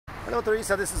Hello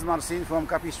Theresa, this is Marcin from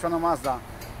CapoMazda.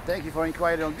 Thank you for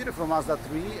inquiring on beautiful Mazda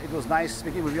 3. It was nice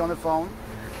speaking with you on the phone.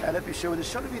 Let me show you the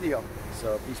short video.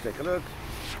 So please take a look.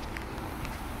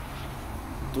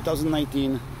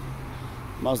 2019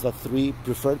 Mazda 3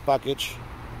 preferred package.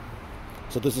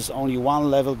 So this is only one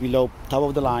level below top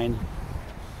of the line.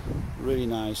 Really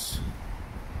nice.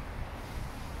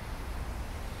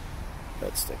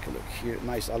 Let's take a look here.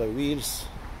 Nice alloy wheels.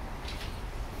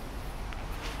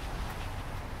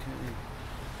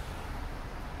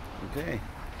 Okay,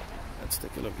 let's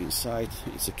take a look inside.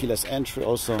 It's a keyless entry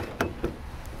also.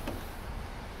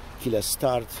 Keyless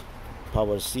start,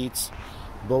 power seats,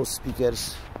 Bose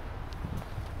speakers,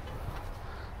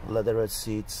 leatherette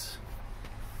seats.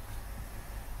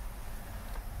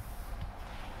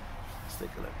 Let's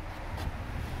take a look.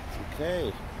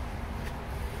 Okay.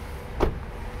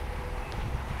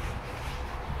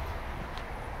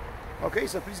 Okay,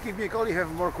 so please give me a call if you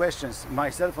have more questions.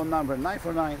 My cell phone number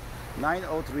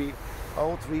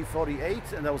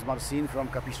 949-903-0348, and that was Marcin from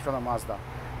CapoMazda.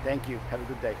 Thank you. Have a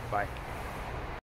good day. Bye.